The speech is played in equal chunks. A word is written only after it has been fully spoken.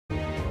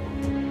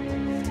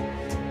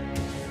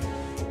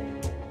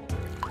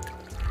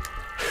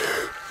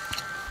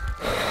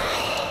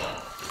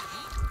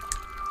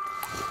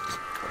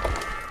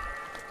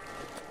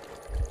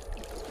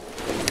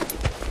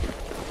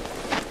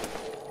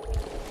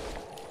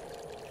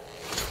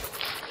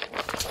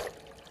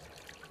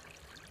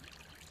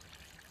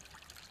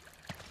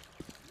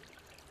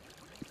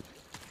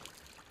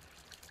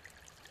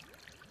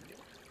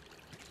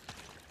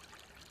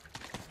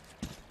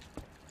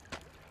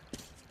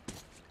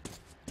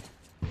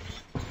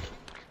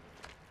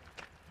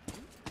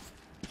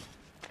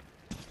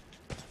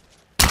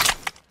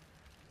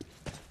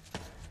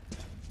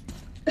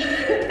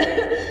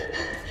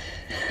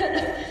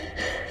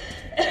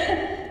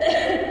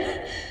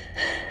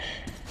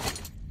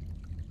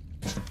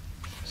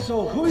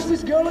So who is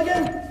this girl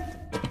again?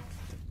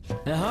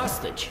 A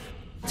hostage.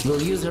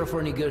 We'll use her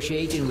for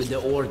negotiating with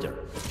the Order.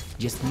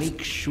 Just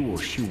make sure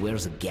she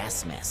wears a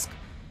gas mask.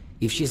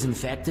 If she's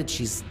infected,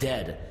 she's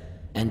dead,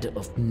 and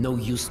of no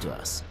use to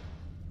us.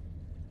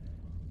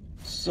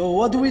 So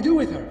what do we do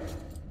with her?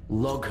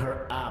 Lock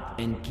her up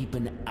and keep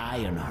an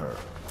eye on her.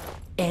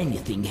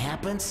 Anything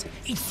happens,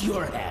 it's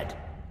your head.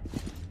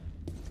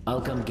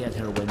 I'll come get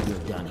her when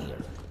we're done here.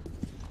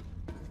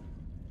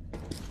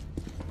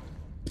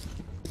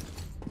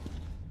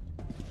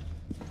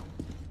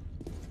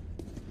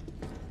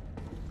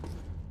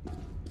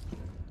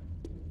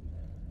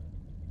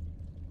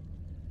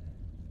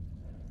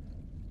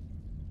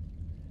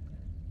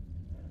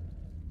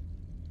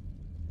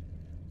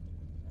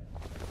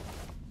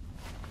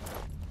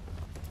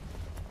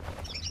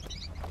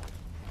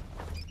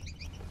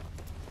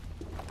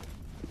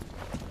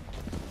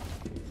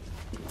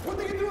 What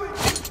are you doing?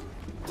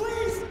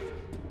 Please!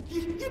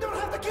 You don't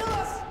have to kill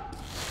us!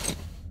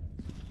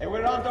 And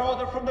we're under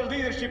order from the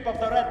leadership of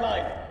the Red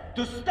Line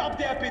to stop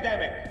the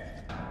epidemic.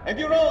 And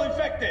you're all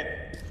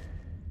infected.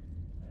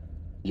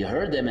 You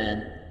heard the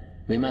man.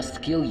 We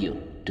must kill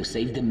you to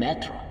save the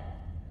Metro.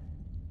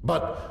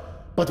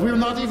 But we're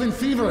not even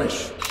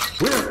feverish.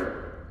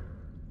 We're...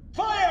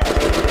 Fire!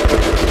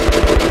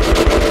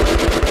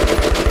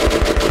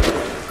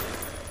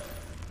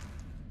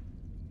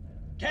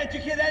 Can't you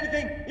hit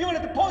anything, even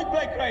at the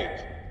point-blank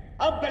range?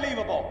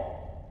 Unbelievable.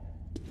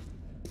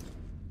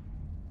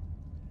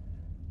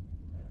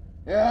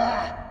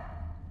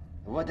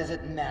 What does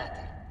it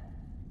matter?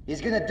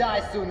 He's gonna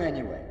die soon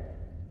anyway.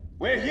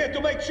 We're here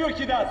to make sure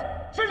he does.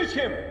 Finish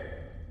him!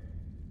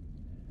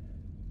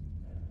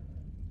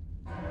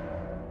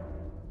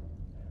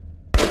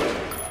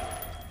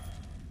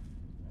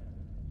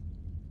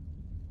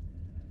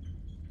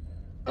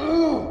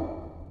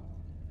 Ooh!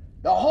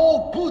 The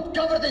whole boot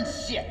covered in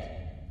shit.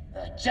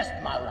 Just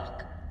my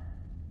luck.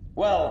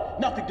 Well,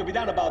 nothing to be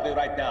done about it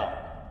right now.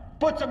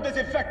 Put some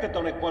disinfectant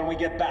on it when we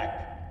get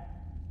back.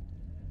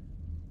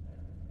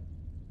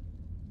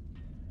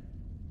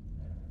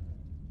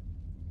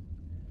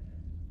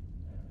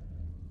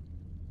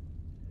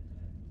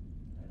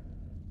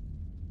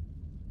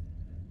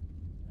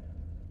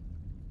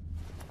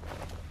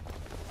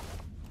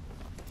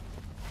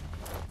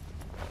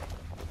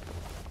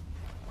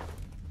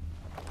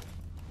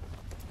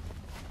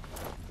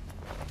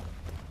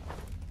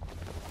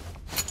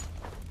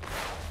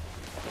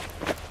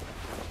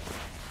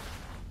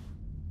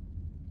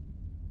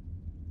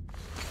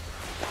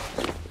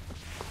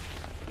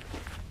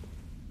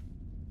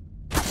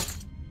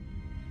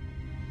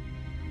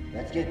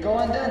 Let's get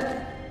going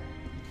then.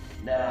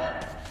 Nah,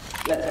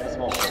 let's have a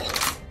small break.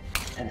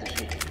 Hands are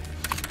shaking.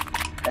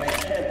 And I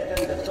can't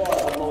stand the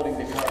thought of unloading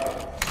the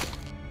cargo.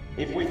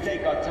 If we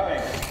take our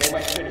time, they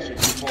might finish it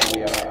before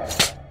we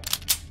arrive.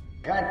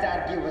 Can't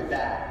argue with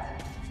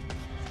that.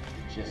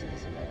 It just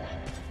doesn't matter.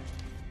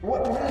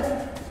 What?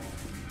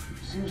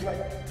 Seems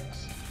like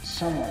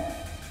someone.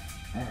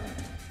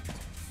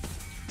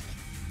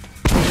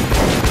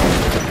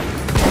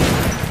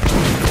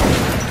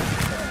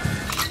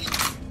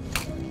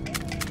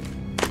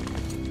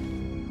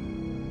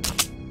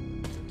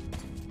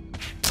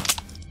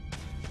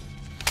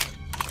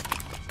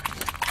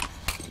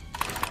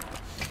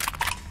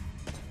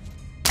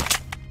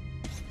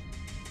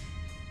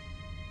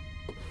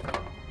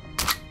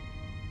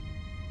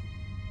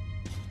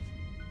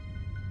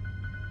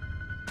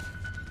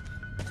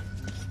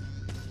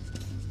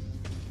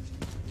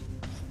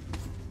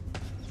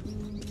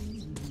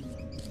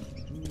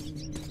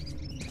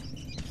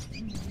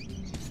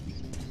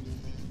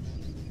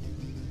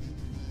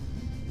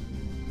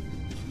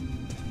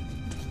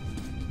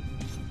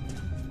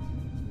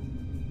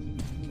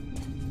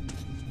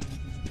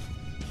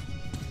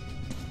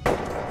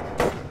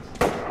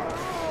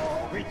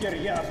 Quit your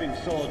yapping,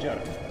 soldier.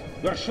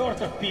 We're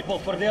short of people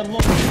for the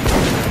unloading.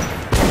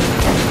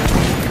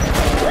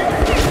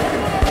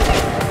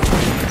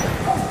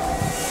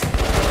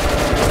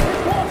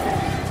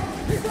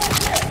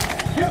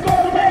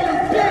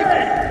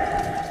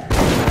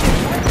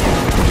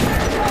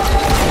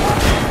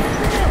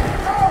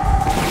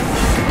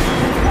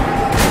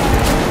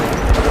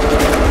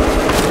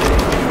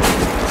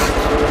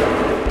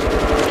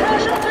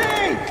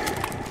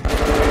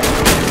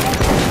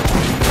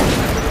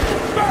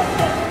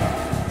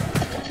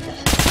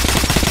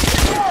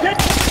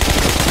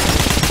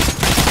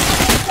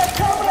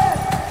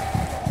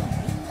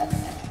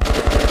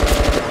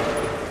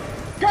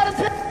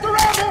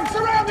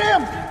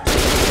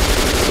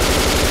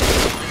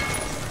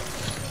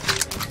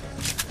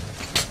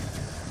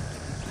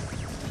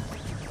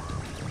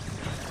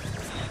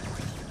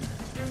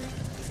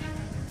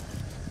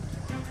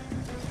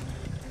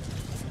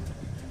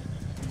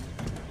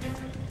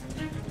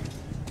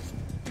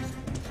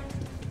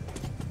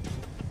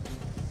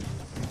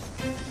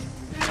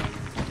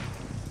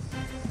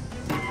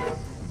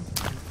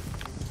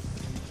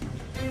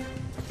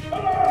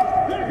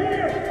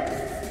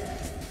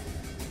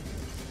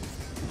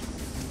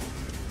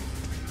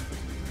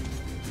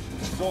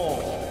 So,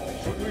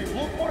 should we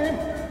look for him?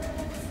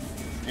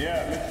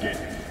 Yeah, let's get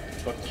him.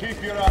 But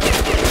keep your eyes.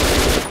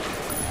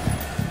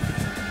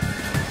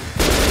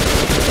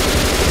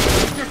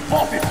 Just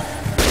pop it!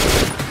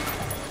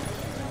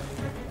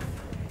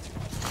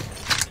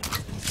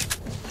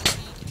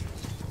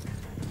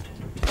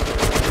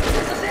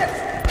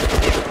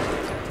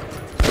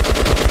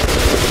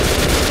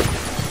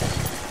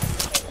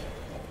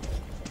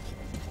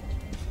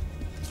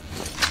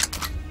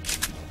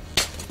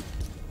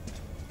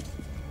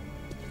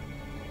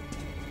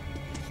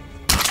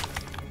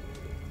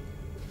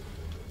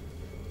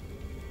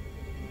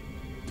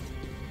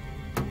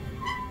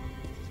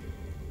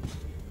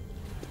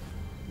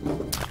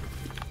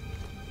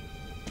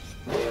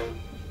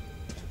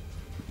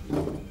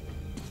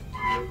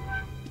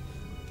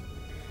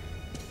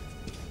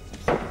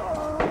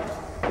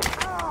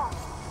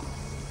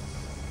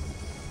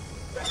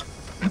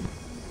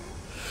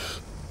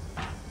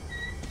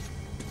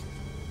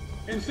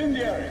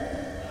 Incendiary!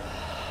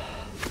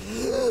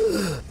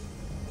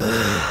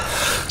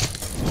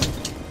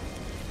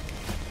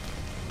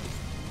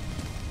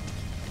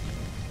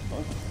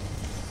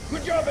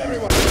 Good job,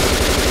 everyone!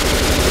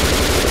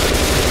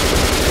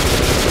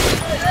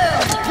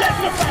 Get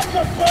the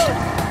bastard burn!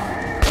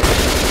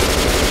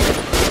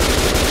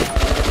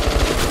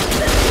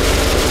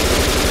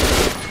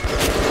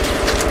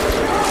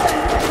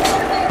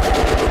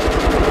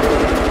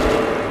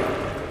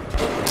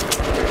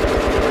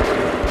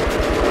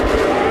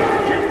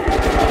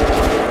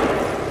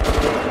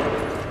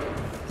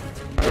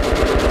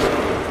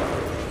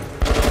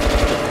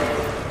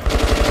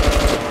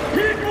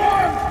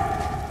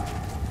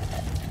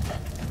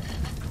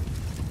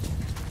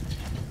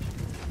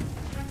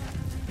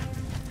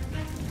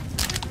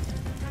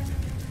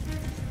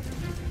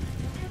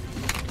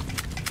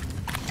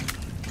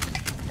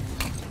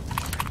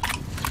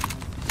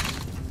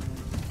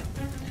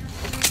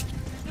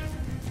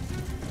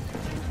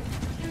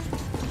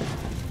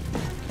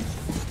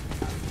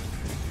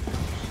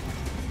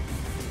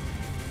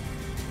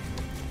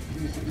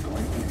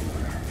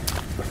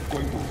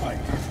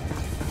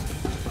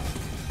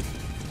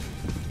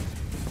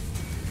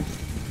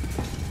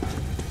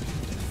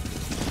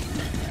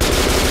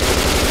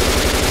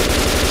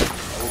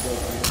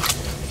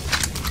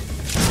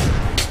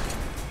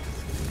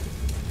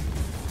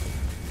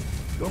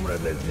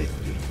 Comrade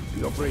Lesnitsky,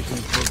 the operation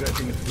is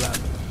progressing as planned.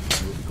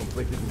 It will be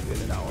completed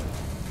within an hour.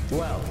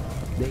 Well,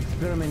 the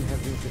experiment has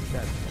been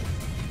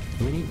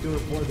successful. We need to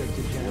report it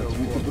to General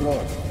With the Ford.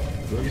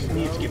 brother.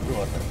 Lesnitsky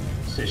brother.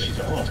 Says she's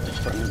a hostage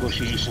for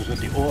negotiations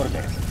with the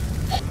Order.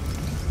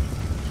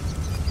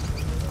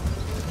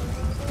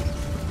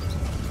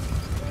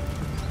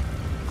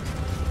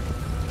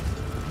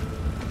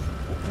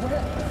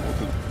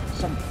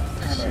 Some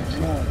kind of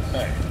noise.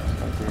 Hey.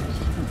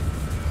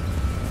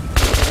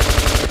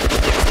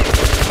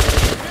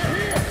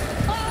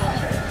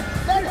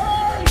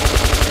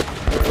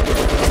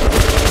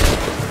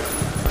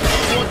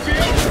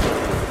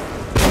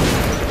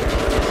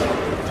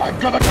 I've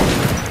got a...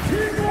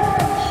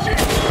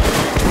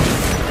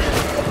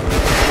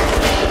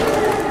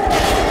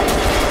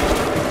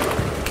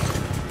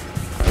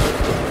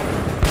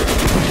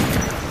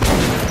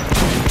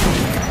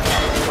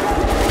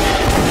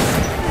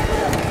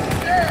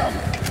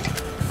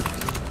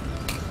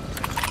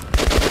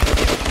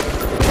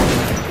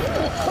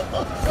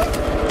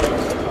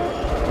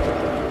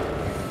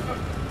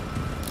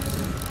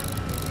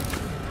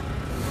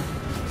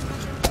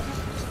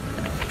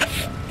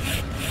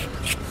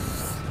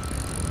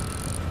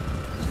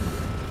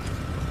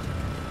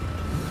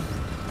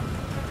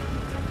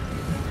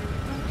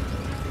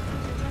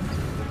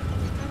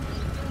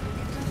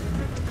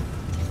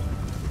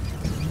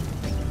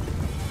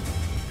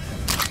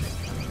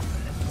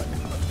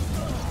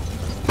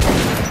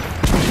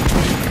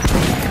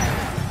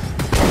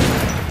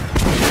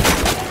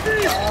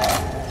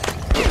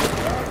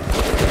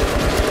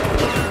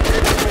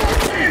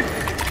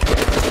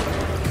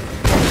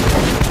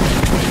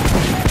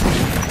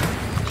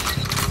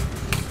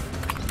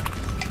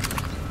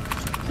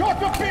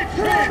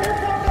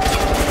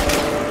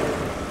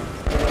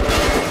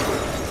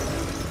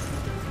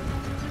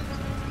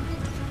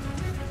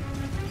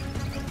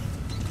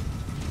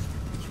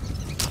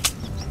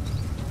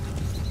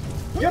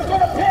 You're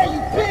gonna pay,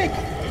 you pig!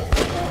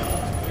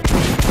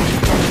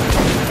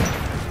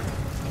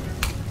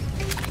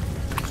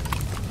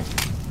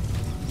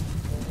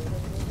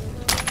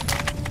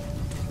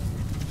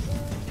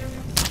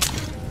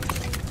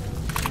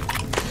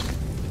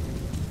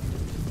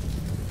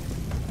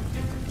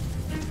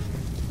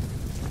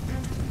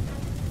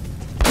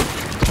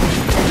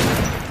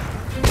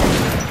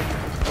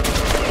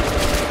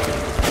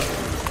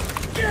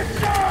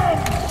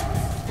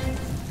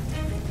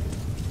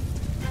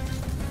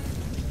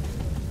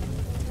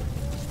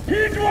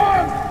 Hit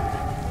one!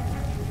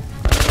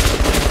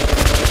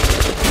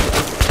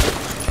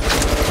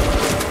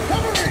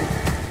 Cover me!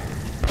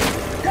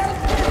 Got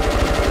him!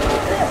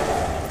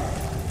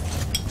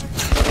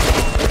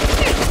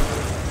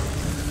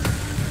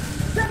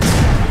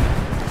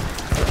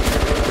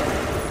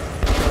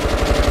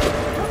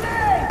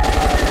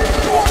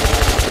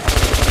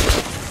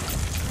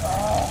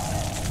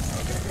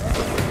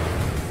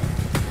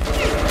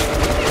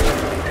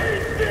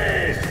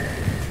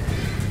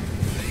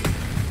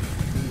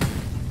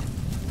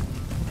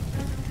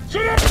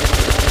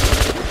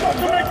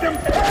 them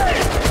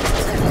pay!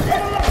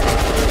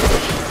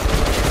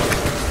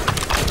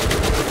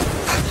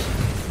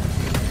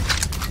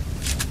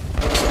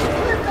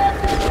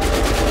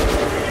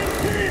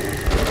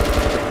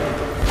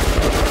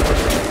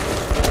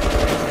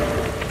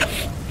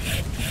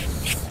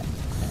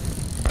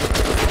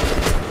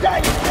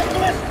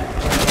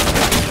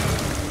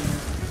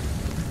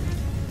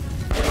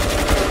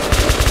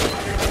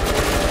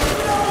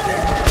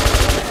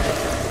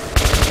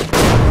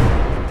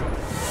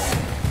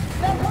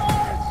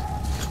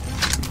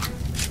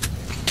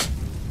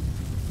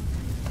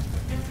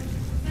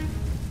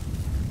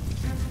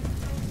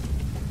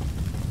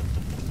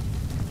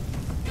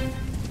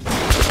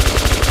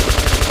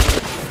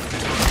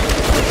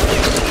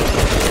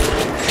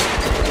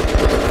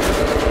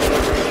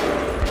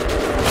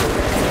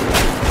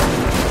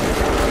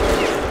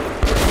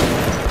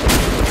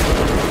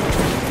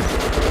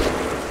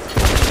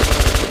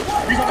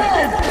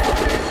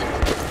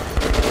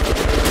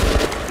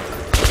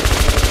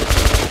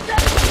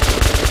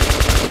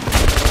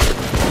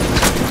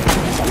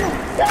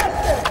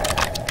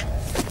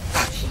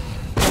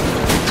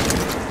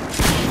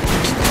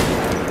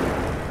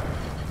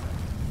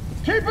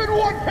 Keep in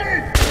one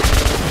piece!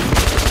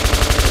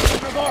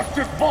 The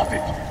Arctic bought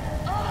it!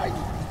 I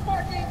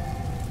fucking...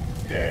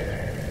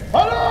 Dead.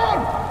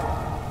 Alarm!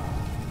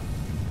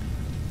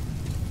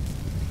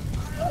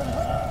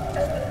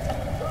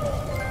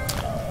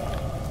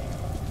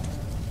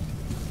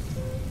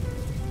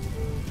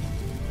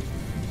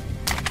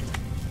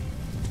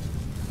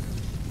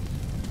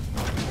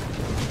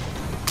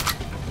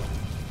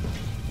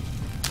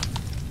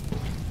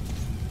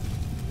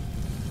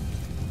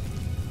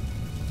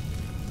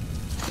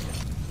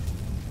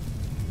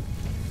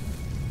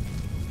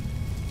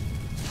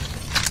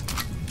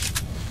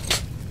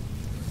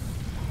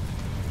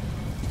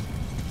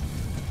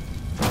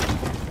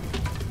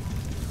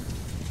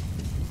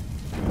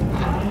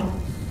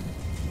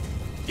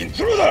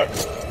 Intruder!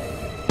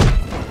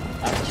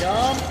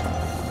 Artyom,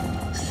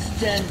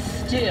 stand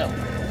still,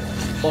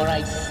 or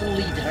I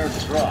slit her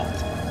throat.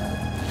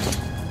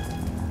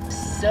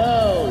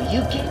 So,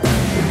 you can...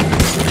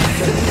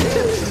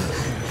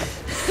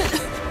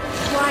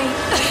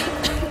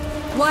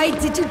 Why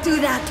did you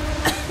do that?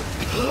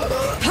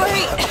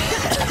 Hurry!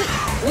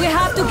 We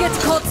have to get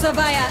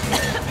Kotsavaya!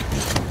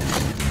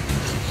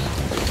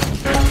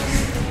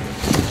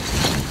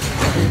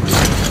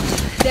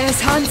 There's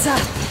Hansa!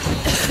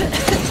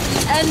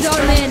 And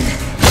our men!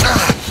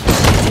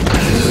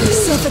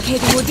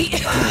 Suffocating would be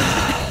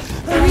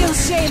a real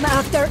shame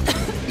after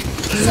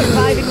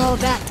surviving all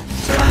that.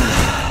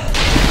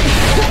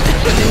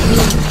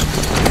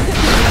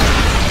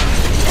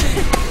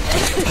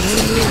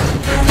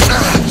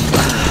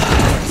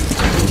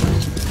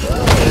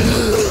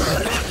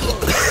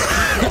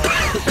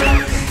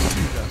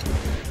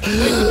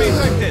 To be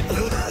infected!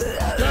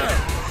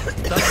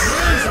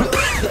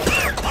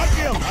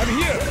 Artyom, I'm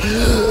here!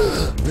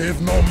 They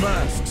have no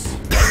masks.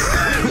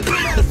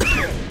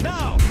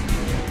 Now!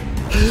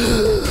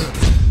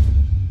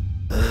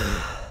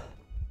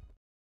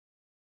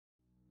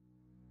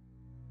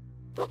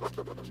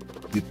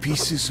 The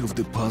pieces of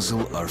the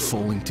puzzle are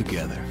falling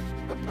together.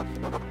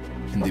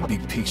 And the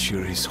big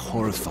picture is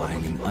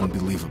horrifying and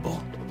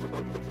unbelievable.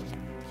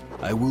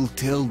 I will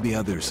tell the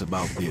others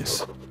about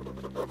this,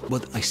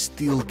 but I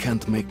still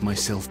can't make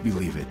myself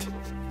believe it.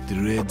 The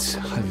Reds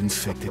have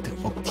infected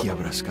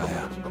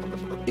Oktyabrskaya,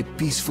 a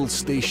peaceful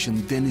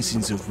station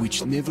denizens of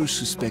which never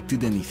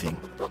suspected anything,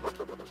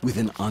 with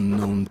an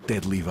unknown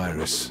deadly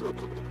virus.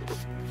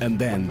 And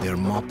then their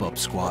mop-up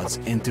squads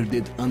entered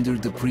it under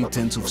the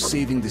pretense of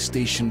saving the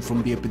station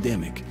from the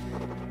epidemic,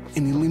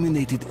 and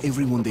eliminated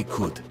everyone they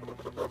could.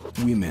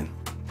 Women,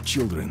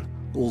 children,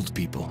 old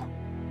people.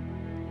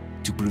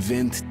 To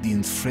prevent the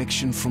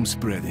infection from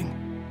spreading.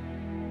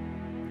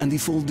 And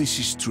if all this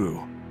is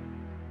true,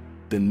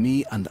 then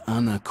me and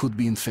Anna could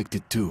be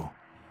infected too.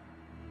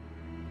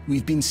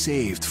 We've been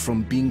saved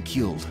from being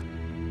killed